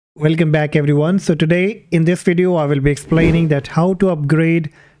Welcome back everyone. So today in this video I will be explaining that how to upgrade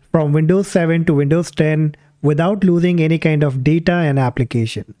from Windows 7 to Windows 10 without losing any kind of data and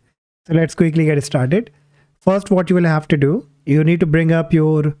application. So let's quickly get started. First, what you will have to do, you need to bring up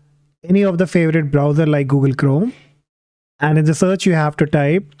your any of the favorite browser like Google Chrome, and in the search you have to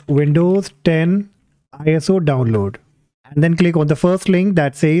type Windows 10 ISO download, and then click on the first link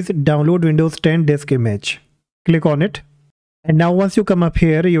that says download Windows 10 disk image. Click on it. And now once you come up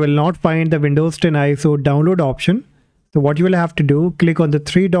here, you will not find the Windows 10 ISO download option. So what you will have to do, click on the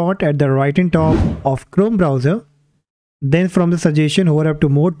three dot at the right hand top of Chrome browser. Then from the suggestion, hover up to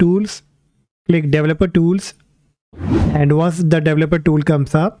more tools, click developer tools. And once the developer tool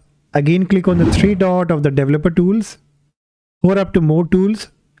comes up, again click on the three dot of the developer tools, hover up to more tools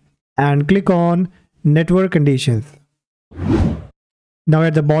and click on network conditions. Now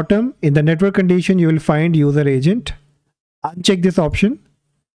at the bottom in the network condition, you will find user agent. Uncheck this option.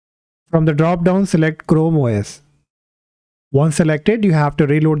 From the drop down, select Chrome OS. Once selected, you have to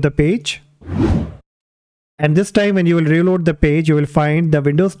reload the page. And this time when you will reload the page, you will find the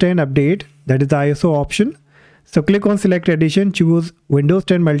Windows 10 update, that is the ISO option. So click on select edition, choose Windows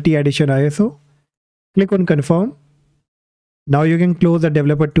 10 multi-edition ISO. Click on confirm. Now you can close the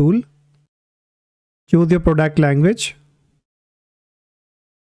developer tool. Choose your product language.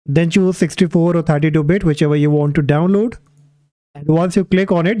 Then choose 64 or 32-bit, whichever you want to download. And once you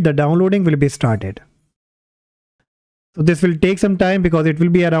click on it, the downloading will be started. So this will take some time because it will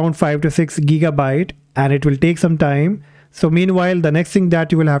be around 5 to 6 gigabyte and it will take some time. So meanwhile, the next thing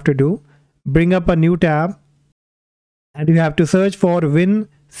that you will have to do, bring up a new tab and you have to search for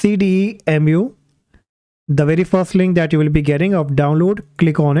Wincdemu. The very first link that you will be getting of download,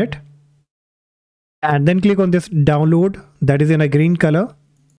 click on it. And then click on this download that is in a green color.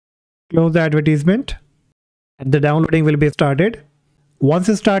 Close the advertisement. The downloading will be started. Once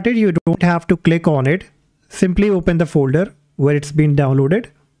it's started, you don't have to click on it. Simply open the folder where it's been downloaded.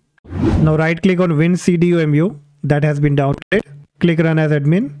 Now right click on Wincdemu that has been downloaded. Click run as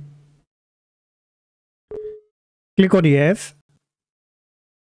admin. Click on yes.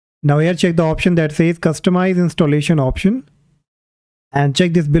 Now here check the option that says customize installation option. And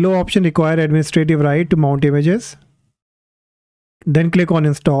check this below option, require administrative right to mount images. Then click on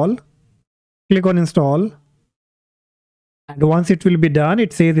install. Click on install. And once it will be done,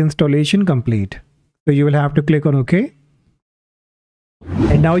 it says installation complete. So you will have to click on OK.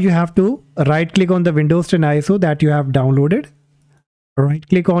 And now you have to right click on the Windows 10 ISO that you have downloaded. Right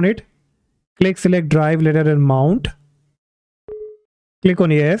click on it. Click select drive letter and mount. Click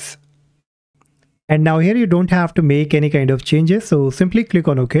on yes. And now here you don't have to make any kind of changes. So simply click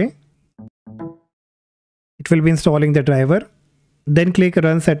on OK. It will be installing the driver. Then click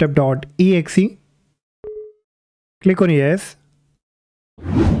run setup.exe. Click on yes.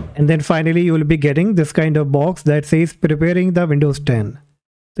 And then finally you will be getting this kind of box that says preparing the Windows 10.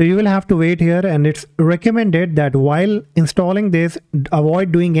 So you will have to wait here, and it's recommended that while installing this,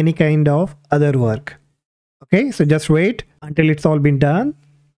 avoid doing any kind of other work. Okay, so just wait until it's all been done.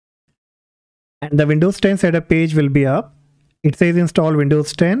 And the Windows 10 setup page will be up. It says install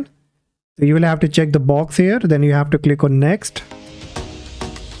Windows 10. So you will have to check the box here. Then you have to click on next.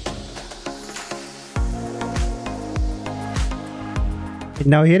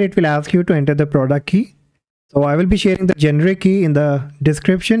 Now here it will ask you to enter the product key. So I will be sharing the generic key in the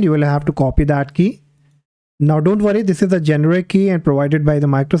description. You will have to copy that key. Now don't worry, this is a generic key and provided by the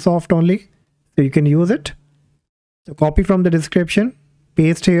Microsoft only. So you can use it. So copy from the description,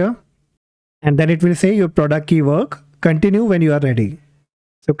 paste here, and then it will say your product key work. Continue when you are ready.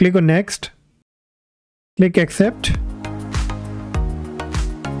 So click on next. Click accept.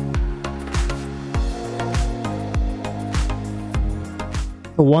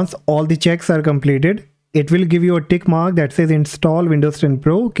 Once all the checks are completed, it will give you a tick mark that says install Windows 10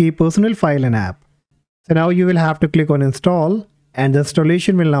 Pro key personal file and app. So now you will have to click on install and the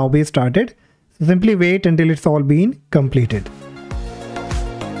installation will now be started. So simply wait until it's all been completed.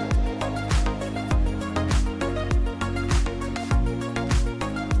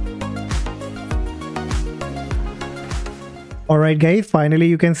 Alright guys, finally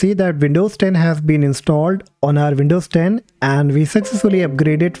you can see that Windows 10 has been installed on our Windows 10 and we successfully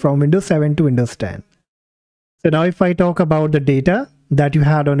upgraded from Windows 7 to Windows 10. So now if I talk about the data that you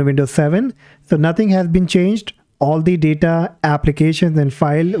had on Windows 7, so nothing has been changed. All the data, applications and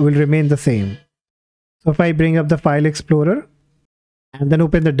file will remain the same. So if I bring up the file explorer and then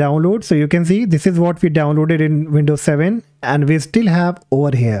open the download, so you can see this is what we downloaded in Windows 7 and we still have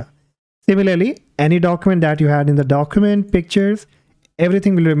over here. Similarly, any document that you had in the document, pictures,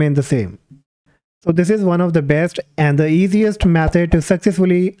 everything will remain the same. So this is one of the best and the easiest method to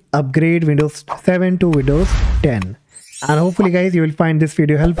successfully upgrade Windows 7 to Windows 10. And hopefully guys, you will find this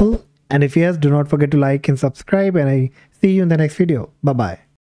video helpful. And if yes, do not forget to like and subscribe, and I see you in the next video. Bye bye.